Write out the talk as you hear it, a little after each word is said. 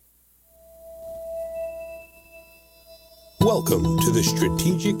Welcome to The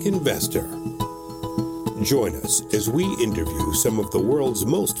Strategic Investor. Join us as we interview some of the world's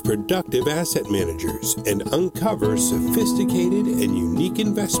most productive asset managers and uncover sophisticated and unique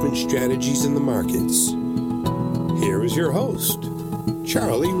investment strategies in the markets. Here is your host,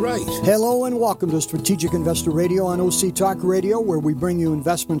 Charlie Wright. Hello and welcome to Strategic Investor Radio on OC Talk Radio, where we bring you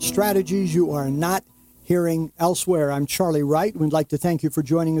investment strategies you are not hearing elsewhere. I'm Charlie Wright. We'd like to thank you for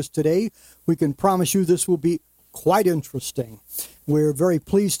joining us today. We can promise you this will be quite interesting. We're very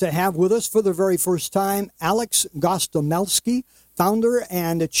pleased to have with us for the very first time Alex Gostomelsky, founder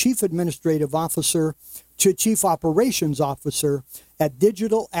and Chief Administrative Officer to Chief Operations Officer at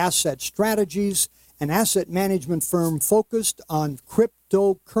Digital Asset Strategies, an asset management firm focused on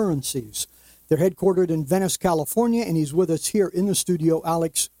cryptocurrencies. They're headquartered in Venice, California, and he's with us here in the studio.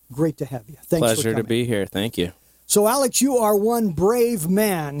 Alex, great to have you. Thanks Pleasure for coming. to be here. Thank you. So, Alex, you are one brave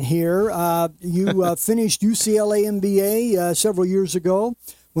man here. You finished UCLA MBA several years ago,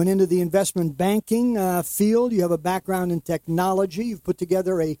 went into the investment banking field. You have a background in technology. You've put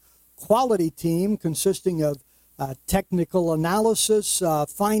together a quality team consisting of technical analysis,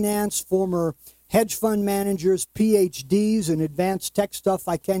 finance, former hedge fund managers, PhDs, and advanced tech stuff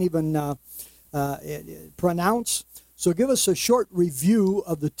I can't even pronounce. So give us a short review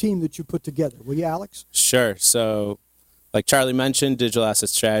of the team that you put together, will you, Alex? Sure. So like Charlie mentioned, Digital Asset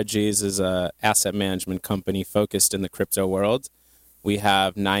Strategies is an asset management company focused in the crypto world. We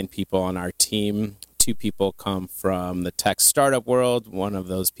have 9 people on our team. 2 people come from the tech startup world. One of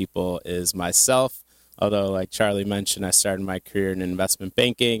those people is myself. Although, like Charlie mentioned, I started my career in investment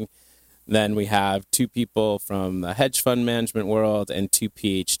banking. Then we have 2 people from the hedge fund management world and 2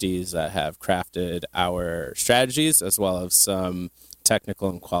 PhDs that have crafted our strategies, as well as some technical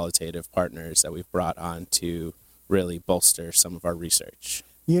and qualitative partners that we've brought on to really bolster some of our research.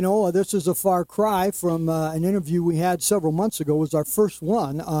 You know, this is a far cry from an interview we had several months ago. It was our first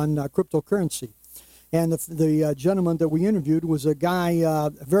one on cryptocurrency. And the gentleman that we interviewed was a guy, a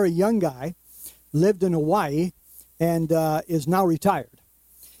very young guy, lived in Hawaii, and is now retired.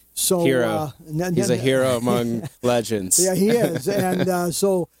 So hero. He's a hero among legends. Yeah, he is. And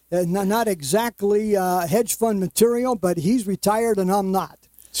not exactly hedge fund material, but he's retired and I'm not.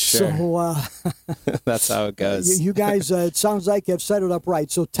 Sure. So that's how it goes. You guys, it sounds like have set it up right.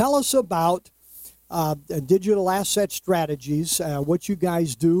 So tell us about Digital Asset Strategies, what you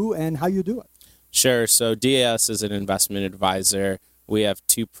guys do and how you do it. Sure. So DAS is an investment advisor. We have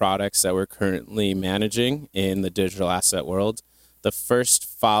 2 products that we're currently managing in the digital asset world. The first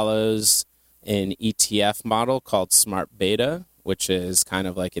follows an ETF model called Smart Beta, which is kind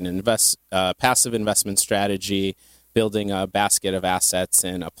of like an passive investment strategy, building a basket of assets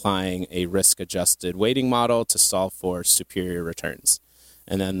and applying a risk-adjusted weighting model to solve for superior returns.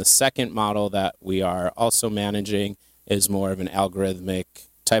 And then the second model that we are also managing is more of an algorithmic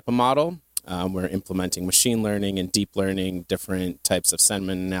type of model. We're implementing machine learning and deep learning, different types of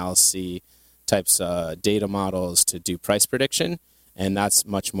sentiment analysis, types of data models to do price prediction. And that's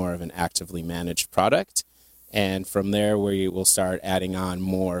much more of an actively managed product. And from there, we will start adding on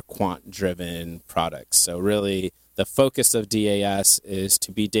more quant-driven products. So really, the focus of DAS is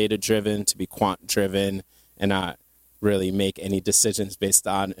to be data-driven, to be quant-driven, and not really make any decisions based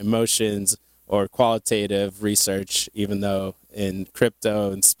on emotions or qualitative research, even though in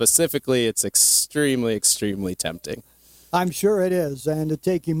crypto and specifically, it's extremely, extremely tempting. I'm sure it is, and to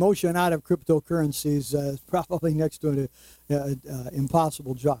take emotion out of cryptocurrencies is probably next to an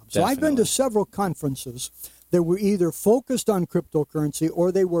impossible job. So Definitely. I've been to several conferences that were either focused on cryptocurrency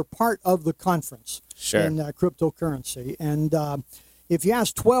or they were part of the conference in cryptocurrency. And if you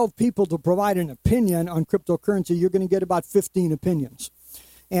ask 12 people to provide an opinion on cryptocurrency, you're going to get about 15 opinions.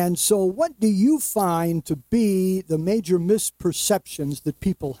 And so what do you find to be the major misperceptions that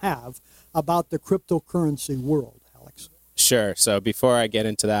people have about the cryptocurrency world? Sure. So before I get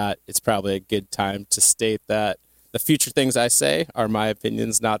into that, it's probably a good time to state that the future things I say are my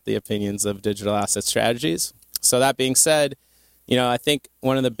opinions, not the opinions of Digital Asset Strategies. So that being said, I think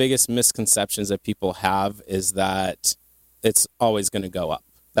one of the biggest misconceptions that people have is that it's always going to go up.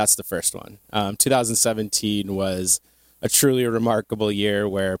 That's the first one. 2017 was a truly remarkable year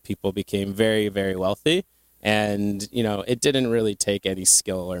where people became very, very wealthy. And, it didn't really take any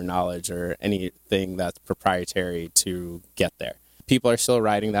skill or knowledge or anything that's proprietary to get there. People are still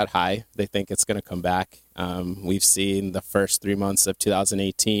riding that high. They think it's going to come back. We've seen the first 3 months of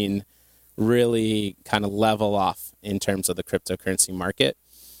 2018 really kind of level off in terms of the cryptocurrency market.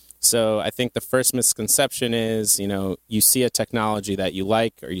 So I think the first misconception is, you see a technology that you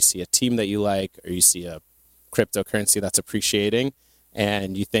like, or you see a team that you like, or you see a cryptocurrency that's appreciating,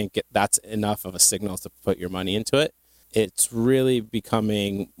 and you think that's enough of a signal to put your money into it. it's really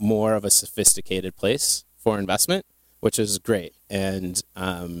becoming more of a sophisticated place for investment, which is great. And,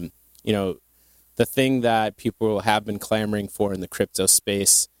 the thing that people have been clamoring for in the crypto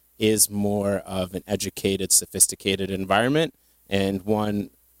space is more of an educated, sophisticated environment, and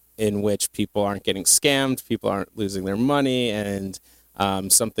one in which people aren't getting scammed, people aren't losing their money, and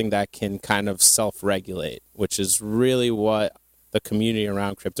something that can kind of self-regulate, which is really what the community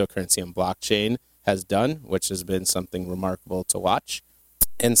around cryptocurrency and blockchain has done, which has been something remarkable to watch.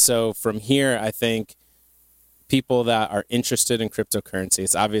 And so from here, I think people that are interested in cryptocurrency,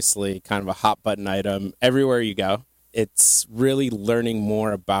 it's obviously kind of a hot button item everywhere you go. It's really learning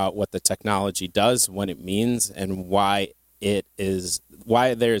more about what the technology does, what it means, and why there's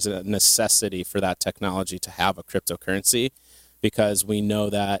a necessity for that technology to have a cryptocurrency, because we know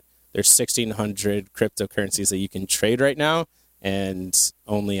that there's 1,600 cryptocurrencies that you can trade right now, and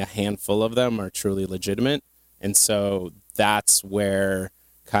only a handful of them are truly legitimate. And so that's where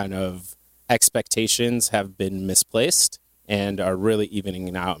kind of expectations have been misplaced and are really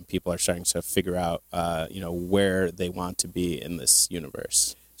evening out, and people are starting to figure out, where they want to be in this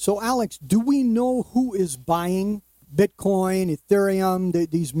universe. So, Alex, do we know who is buying Bitcoin, Ethereum,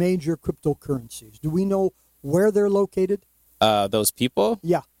 these major cryptocurrencies? Do we know where they're located? Those people?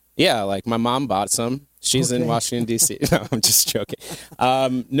 Yeah. Yeah, like my mom bought some. She's in Washington, D.C. No, I'm just joking.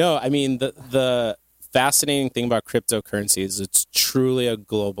 No, I mean, the fascinating thing about cryptocurrency is it's truly a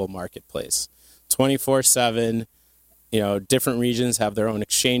global marketplace. 24/7, different regions have their own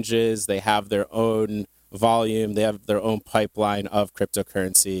exchanges. They have their own volume. They have their own pipeline of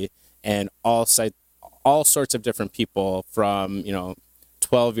cryptocurrency, and all sorts of different people from,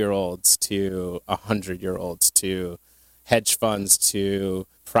 12-year-olds to 100-year-olds to hedge funds to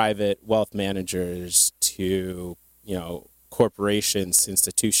private wealth managers to, corporations,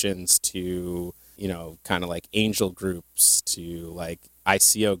 institutions to, kind of like angel groups to like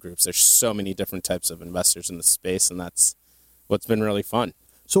ICO groups. There's so many different types of investors in the space, and that's what's been really fun.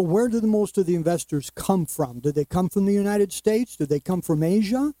 So where do most of the investors come from? Do they come from the United States? Do they come from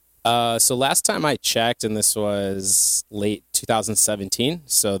Asia? So last time I checked, and this was late 2017,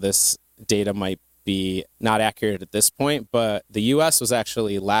 so this data might be not accurate at this point, but the U.S. was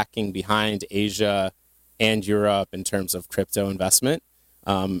actually lacking behind Asia and Europe in terms of crypto investment,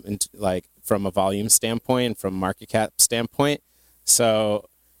 and like from a volume standpoint and from market cap standpoint. So,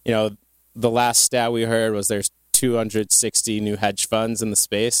 the last stat we heard was there's 260 new hedge funds in the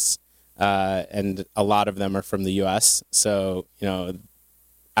space, and a lot of them are from the U.S. So,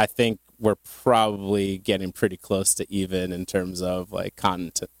 I think we're probably getting pretty close to even in terms of like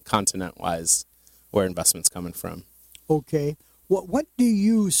continent-wise where investment's coming from. Okay. What do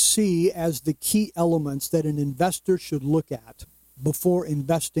you see as the key elements that an investor should look at before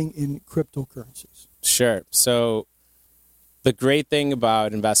investing in cryptocurrencies? Sure. So the great thing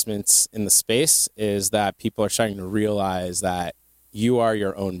about investments in the space is that people are starting to realize that you are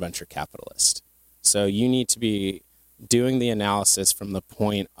your own venture capitalist. So you need to be doing the analysis from the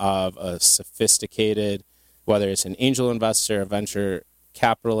point of a sophisticated, whether it's an angel investor, a venture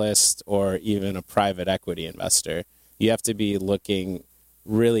capitalist, or even a private equity investor. You have to be looking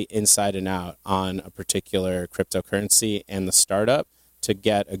really inside and out on a particular cryptocurrency and the startup to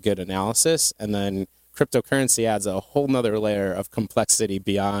get a good analysis. And then cryptocurrency adds a whole nother layer of complexity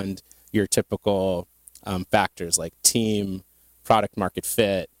beyond your typical factors like team, product market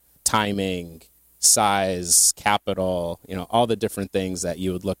fit, timing, size, capital, all the different things that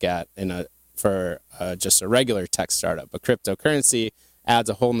you would look at for just a regular tech startup. But cryptocurrency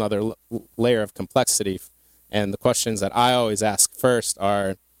adds a whole nother layer of complexity. And the questions that I always ask first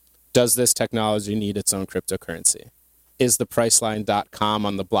are, does this technology need its own cryptocurrency? Is the Priceline.com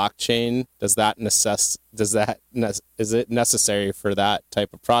on the blockchain, is it necessary for that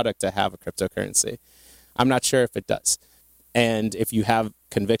type of product to have a cryptocurrency? I'm not sure if it does. And if you have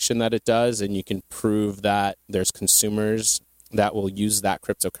conviction that it does, and you can prove that there's consumers that will use that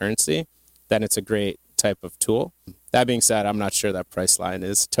cryptocurrency, then it's a great type of tool. That being said, I'm not sure that Priceline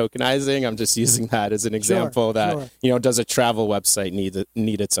is tokenizing. I'm just using that as an example does a travel website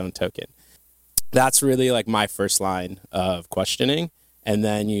need its own token? That's really like my first line of questioning. And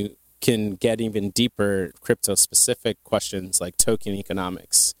then you can get even deeper crypto specific questions like token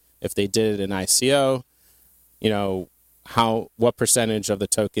economics. If they did an ICO, what percentage of the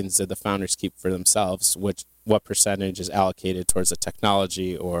tokens did the founders keep for themselves? What percentage is allocated towards a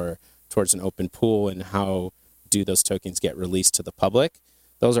technology or towards an open pool, and how do those tokens get released to the public?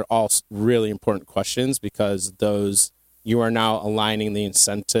 Those are all really important questions, because you are now aligning the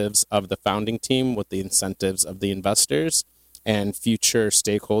incentives of the founding team with the incentives of the investors and future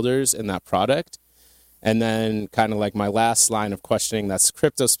stakeholders in that product. And then kind of like my last line of questioning that's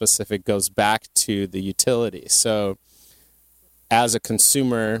crypto specific goes back to the utility. So as a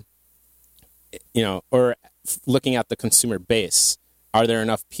consumer, or looking at the consumer base, are there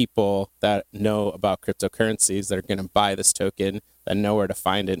enough people that know about cryptocurrencies that are going to buy this token, that know where to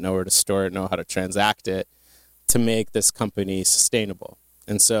find it, know where to store it, know how to transact it to make this company sustainable?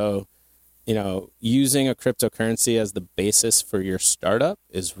 And so, using a cryptocurrency as the basis for your startup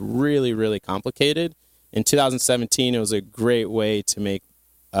is really, really complicated. In 2017, it was a great way to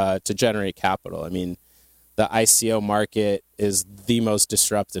generate capital. I mean, the ICO market is the most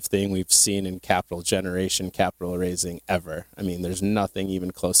disruptive thing we've seen in capital generation, capital raising ever. I mean, there's nothing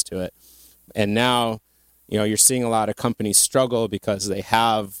even close to it. And now, you're seeing a lot of companies struggle because they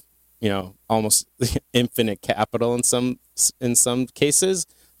have, almost infinite capital in some cases,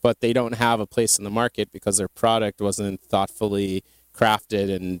 but they don't have a place in the market because their product wasn't thoughtfully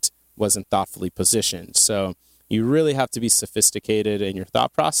crafted and wasn't thoughtfully positioned. So you really have to be sophisticated in your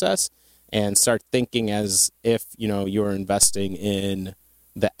thought process and start thinking as if, you're investing in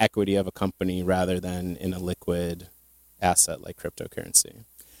the equity of a company rather than in a liquid asset like cryptocurrency.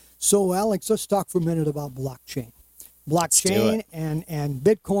 So, Alex, let's talk for a minute about blockchain. Blockchain and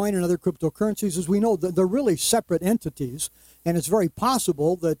Bitcoin and other cryptocurrencies, as we know, they're really separate entities, and it's very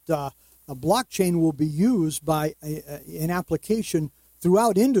possible that a blockchain will be used by an application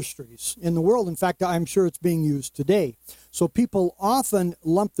throughout industries in the world. In fact, I'm sure it's being used today. So people often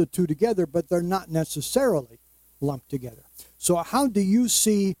lump the two together, but they're not necessarily lumped together. So how do you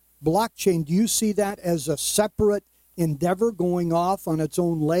see blockchain? Do you see that as a separate endeavor going off on its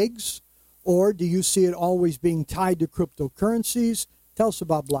own legs? Or do you see it always being tied to cryptocurrencies? Tell us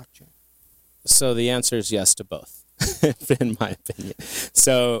about blockchain. So the answer is yes to both, in my opinion.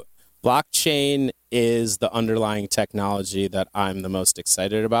 So blockchain is the underlying technology that I'm the most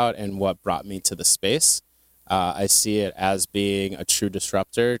excited about and what brought me to the space. I see it as being a true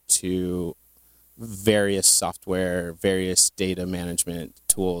disruptor to various software, various data management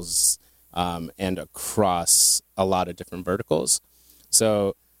tools, and across a lot of different verticals.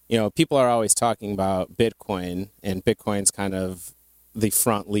 So, people are always talking about Bitcoin, and Bitcoin's kind of the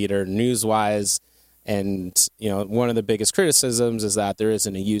front leader news-wise. And, one of the biggest criticisms is that there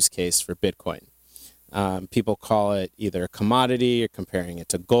isn't a use case for Bitcoin. People call it either a commodity or comparing it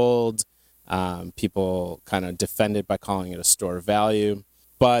to gold. People kind of defend it by calling it a store of value.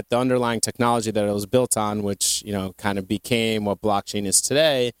 But the underlying technology that it was built on, which, kind of became what blockchain is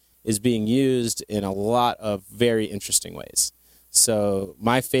today, is being used in a lot of very interesting ways. So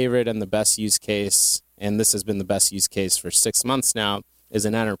my favorite and the best use case, and this has been the best use case for 6 months now, is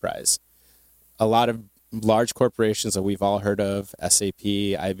an enterprise. A lot of large corporations that we've all heard of, SAP,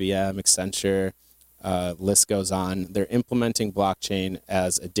 IBM, Accenture, list goes on. They're implementing blockchain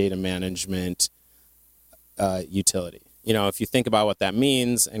as a data management utility. If you think about what that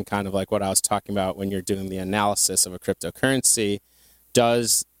means and kind of like what I was talking about when you're doing the analysis of a cryptocurrency,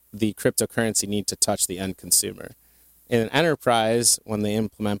 does the cryptocurrency need to touch the end consumer? In an enterprise, when they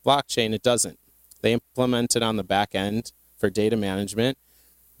implement blockchain, it doesn't. They implement it on the back end for data management.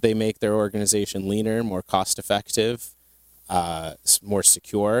 They make their organization leaner, more cost-effective, more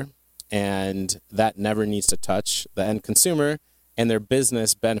secure, and that never needs to touch the end consumer, and their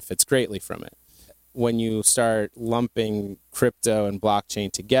business benefits greatly from it. When you start lumping crypto and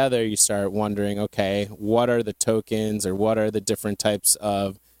blockchain together, you start wondering, okay, what are the tokens or what are the different types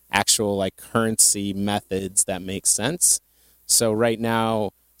of actual like currency methods that make sense? So right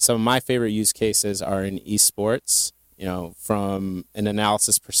now, some of my favorite use cases are in esports. From an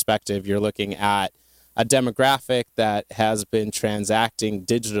analysis perspective, you're looking at a demographic that has been transacting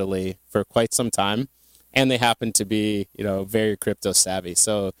digitally for quite some time, and they happen to be, very crypto savvy.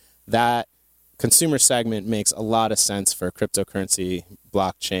 So that consumer segment makes a lot of sense for a cryptocurrency,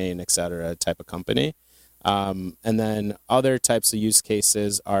 blockchain, et cetera, type of company. And then other types of use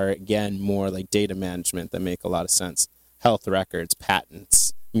cases are, again, more like data management that make a lot of sense. Health records,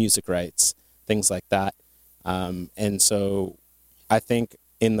 patents, music rights, things like that. And so I think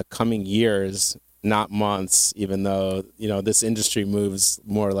in the coming years, not months, even though, this industry moves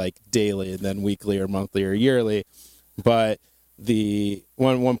more like daily than weekly or monthly or yearly. But the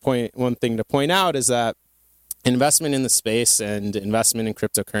one thing to point out is that investment in the space and investment in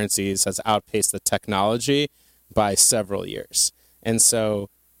cryptocurrencies has outpaced the technology by several years. And so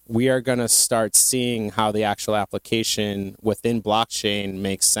we are going to start seeing how the actual application within blockchain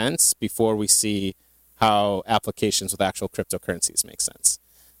makes sense before we see how applications with actual cryptocurrencies make sense.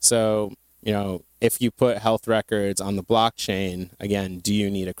 So, if you put health records on the blockchain, again, do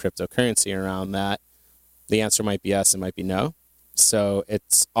you need a cryptocurrency around that? The answer might be yes, it might be no. So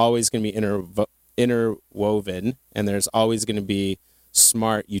it's always going to be interwoven, and there's always going to be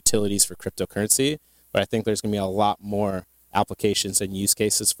smart utilities for cryptocurrency, but I think there's going to be a lot more applications and use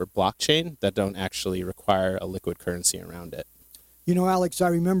cases for blockchain that don't actually require a liquid currency around it. You know, Alex, I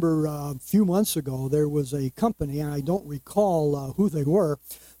remember a few months ago there was a company, and I don't recall who they were,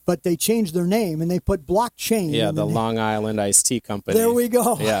 but they changed their name and they put blockchain. Yeah, in the name. Long Island Iced Tea Company. There we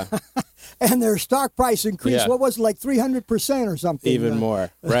go. Yeah. And their stock price increased, Yeah. what was it, like 300% or something? Even more.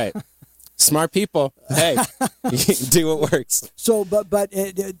 Right. Smart people. Hey, do what works. So, but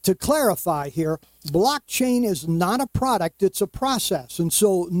to clarify here, blockchain is not a product, it's a process. And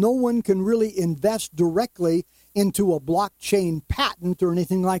so no one can really invest directly into a blockchain patent or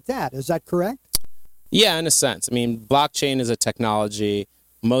anything like that. Is that correct? Yeah, in a sense. I mean, blockchain is a technology.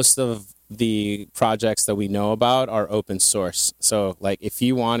 Most of the projects that we know about are open source. So, like, if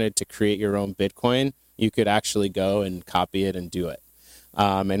you wanted to create your own Bitcoin, you could actually go and copy it and do it.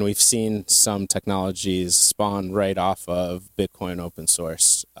 And we've seen some technologies spawn right off of Bitcoin open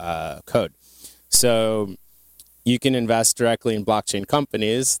source code. So you can invest directly in blockchain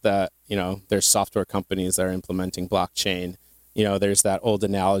companies that, there's software companies that are implementing blockchain. There's that old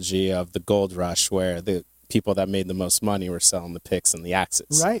analogy of the gold rush where the people that made the most money were selling the picks and the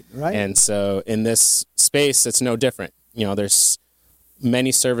axes. Right. And so in this space, it's no different. There's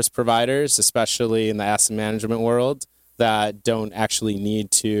many service providers, especially in the asset management world, that don't actually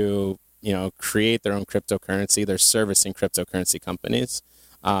need to, create their own cryptocurrency. They're servicing cryptocurrency companies.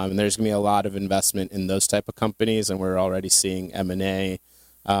 And there's going to be a lot of investment in those type of companies, and we're already seeing M&A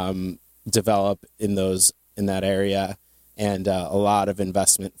develop in that area, and a lot of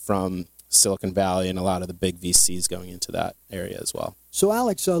investment from Silicon Valley and a lot of the big VCs going into that area as well. So,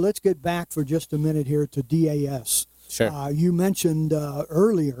 Alex, let's get back for just a minute here to DAS. Sure. You mentioned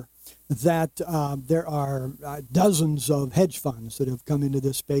earlier that there are dozens of hedge funds that have come into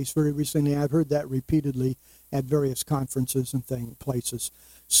this space very recently. I've heard that repeatedly at various conferences and places.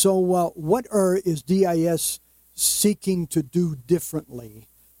 So what is DIS seeking to do differently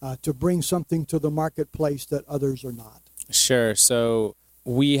to bring something to the marketplace that others are not? Sure. So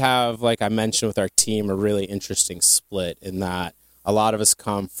we have, like I mentioned with our team, a really interesting split in that a lot of us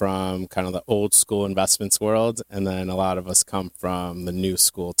come from kind of the old school investments world, and then a lot of us come from the new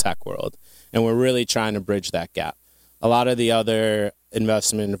school tech world. And we're really trying to bridge that gap. A lot of the other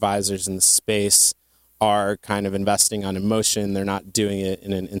investment advisors in the space are kind of investing on emotion. They're not doing it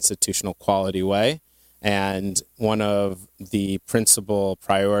in an institutional quality way. And one of the principal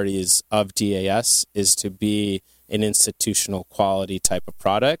priorities of DAS is to be an institutional quality type of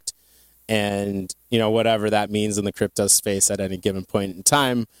product. And, whatever that means in the crypto space at any given point in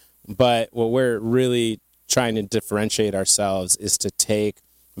time. But what we're really trying to differentiate ourselves is to take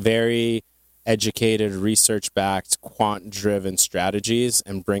very educated, research-backed, quant-driven strategies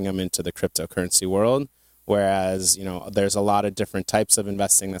and bring them into the cryptocurrency world. Whereas, there's a lot of different types of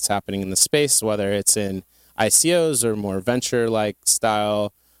investing that's happening in the space, whether it's in ICOs or more venture-like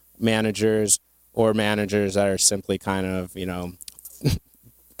style managers, or managers that are simply kind of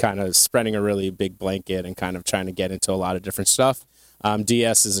spreading a really big blanket and kind of trying to get into a lot of different stuff.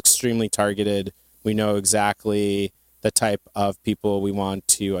 DS is extremely targeted. We know exactly the type of people we want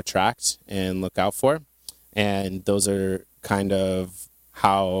to attract and look out for. And those are kind of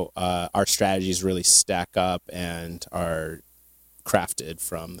how our strategies really stack up and are crafted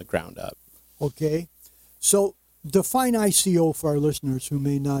from the ground up. Okay. So define ICO for our listeners who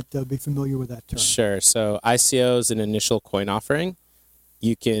may not be familiar with that term. Sure. So ICO is an initial coin offering.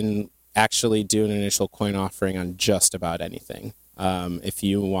 You can actually do an initial coin offering on just about anything. If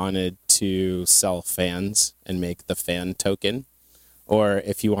you wanted to sell fans and make the fan token, or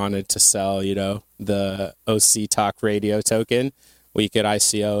if you wanted to sell, the OC Talk Radio token, we could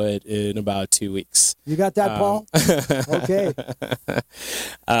ICO it in about 2 weeks. You got that, Paul? Okay.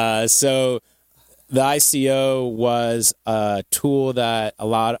 So the ICO was a tool that a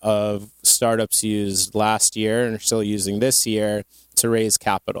lot of startups used last year and are still using this year to raise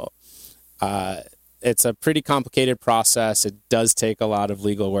capital. It's a pretty complicated process. It does take a lot of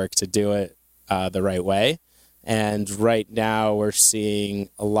legal work to do it the right way. And right now we're seeing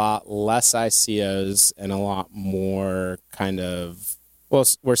a lot less ICOs and a lot more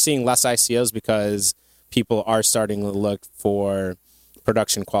we're seeing less ICOs because people are starting to look for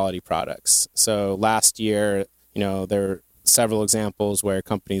production quality products. So last year, there were several examples where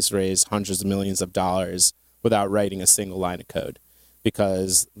companies raised hundreds of millions of dollars without writing a single line of code,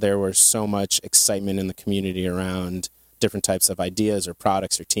 because there was so much excitement in the community around different types of ideas or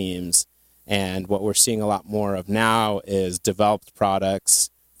products or teams. And what we're seeing a lot more of now is developed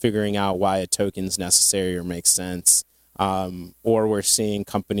products, figuring out why a token is necessary or makes sense. Or we're seeing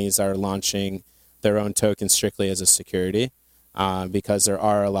companies that are launching their own token strictly as a security because there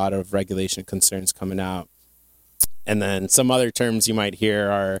are a lot of regulation concerns coming out. And then some other terms you might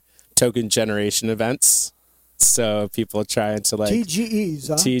hear are token generation events. So people trying to like TGEs,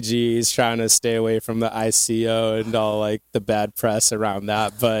 huh? TGEs, trying to stay away from the ICO and all like the bad press around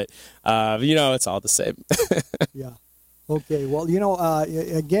that. But, it's all the same. Yeah. Okay. Well,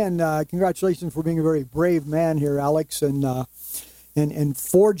 again, congratulations for being a very brave man here, Alex, and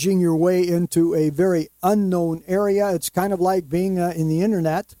forging your way into a very unknown area. It's kind of like being in the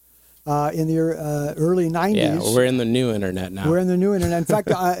internet. In the early 90s. Yeah, we're in the new internet now. We're in the new internet. In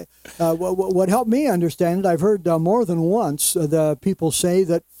fact, what helped me understand it, I've heard more than once the people say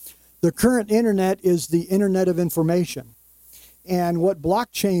that the current internet is the internet of information. And what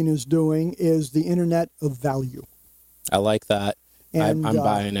blockchain is doing is the internet of value. I like that. And, I'm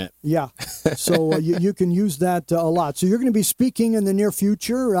buying it. Yeah. So you can use that a lot. So you're going to be speaking in the near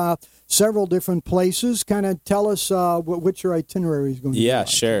future, several different places. Kind of tell us what your itinerary is going to be. Yeah, like.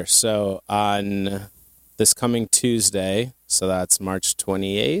 sure. So on this coming Tuesday, so that's March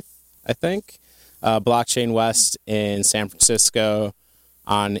 28th, I think, Blockchain West in San Francisco.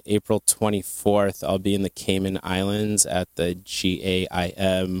 On April 24th, I'll be in the Cayman Islands at the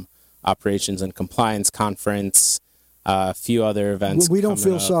GAIM Operations and Compliance Conference. A few other events. We don't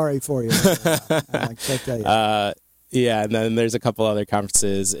feel sorry for you, Alex, I tell you. Yeah, and then there's a couple other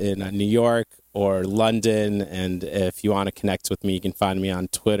conferences in New York or London. And if you want to connect with me, you can find me on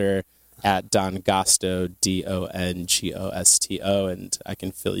Twitter at Dongosto, DONGOSTO, and I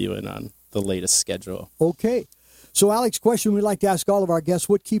can fill you in on the latest schedule. Okay. So, Alex, question we'd like to ask all of our guests: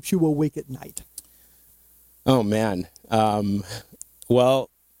 what keeps you awake at night? Oh man.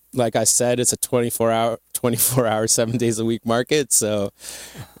 Well, like I said, it's a 24-hour, 7 days a week market. So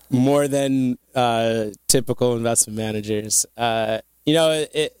more than typical investment managers. The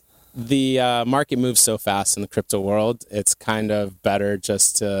market moves so fast in the crypto world. It's kind of better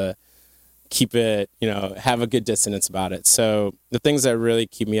just to keep it, have a good dissonance about it. So the things that really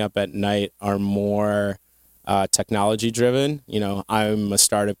keep me up at night are more technology driven. I'm a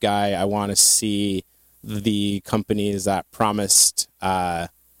startup guy. I want to see the companies that promised kind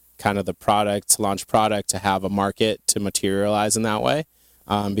of the launch product to have a market to materialize in that way.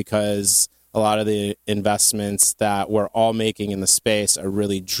 Because a lot of the investments that we're all making in the space are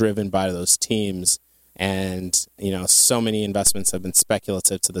really driven by those teams. And, so many investments have been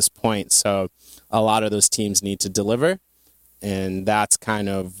speculative to this point. So a lot of those teams need to deliver. And that's kind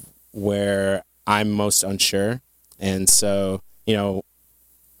of where I'm most unsure. And so,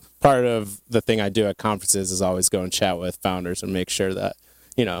 part of the thing I do at conferences is always go and chat with founders and make sure that,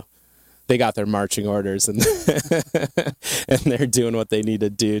 they got their marching orders and and they're doing what they need to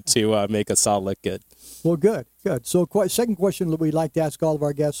do to make us all look good. Well, good. So second question that we'd like to ask all of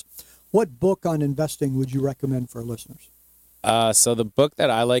our guests, what book on investing would you recommend for our listeners? So the book that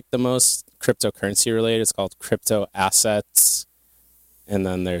I like the most, cryptocurrency related, is called Crypto Assets. And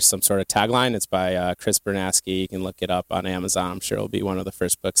then there's some sort of tagline. It's by Chris Bernanke. You can look it up on Amazon. I'm sure it'll be one of the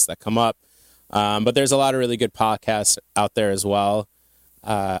first books that come up. But there's a lot of really good podcasts out there as well.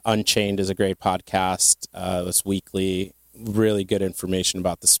 Unchained is a great podcast. It's weekly, really good information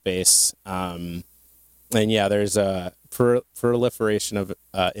about the space. And yeah, there's a proliferation of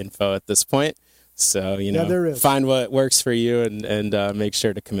info at this point. So, there is. Find what works for you and make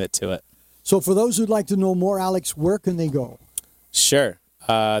sure to commit to it. So for those who'd like to know more, Alex, where can they go? Sure.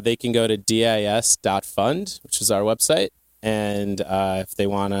 They can go to dis.fund, which is our website. And if they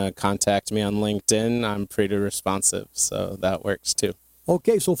want to contact me on LinkedIn, I'm pretty responsive. So that works too.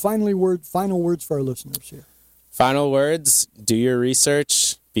 Okay, so final words for our listeners here. Final words, do your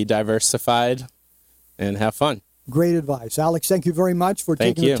research, be diversified, and have fun. Great advice. Alex, thank you very much for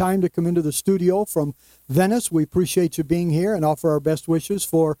taking the time to come into the studio from Venice. We appreciate you being here and offer our best wishes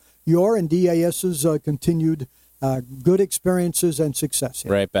for your and DIS's continued good experiences and success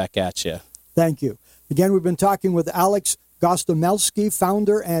here. Right back at you. Thank you. Again, we've been talking with Alex Gostomelsky,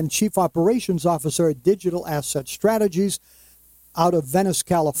 founder and chief operations officer at Digital Asset Strategies out of Venice,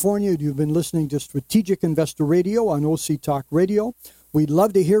 California. You've been listening to Strategic Investor Radio on OC Talk Radio. We'd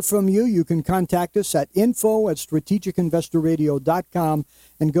love to hear from you. You can contact us at info@strategicinvestorradio.com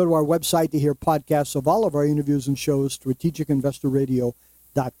and go to our website to hear podcasts of all of our interviews and shows,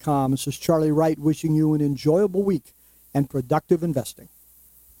 strategicinvestorradio.com. This is Charlie Wright wishing you an enjoyable week and productive investing.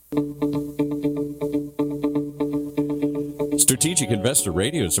 Strategic Investor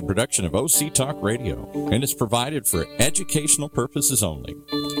Radio is a production of OC Talk Radio and is provided for educational purposes only.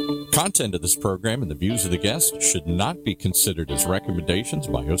 Content of this program and the views of the guest should not be considered as recommendations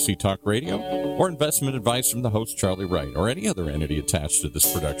by OC Talk Radio or investment advice from the host Charlie Wright or any other entity attached to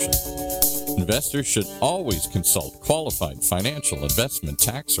this production. Investors should always consult qualified financial, investment,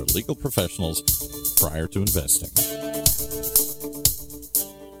 tax, or legal professionals prior to investing.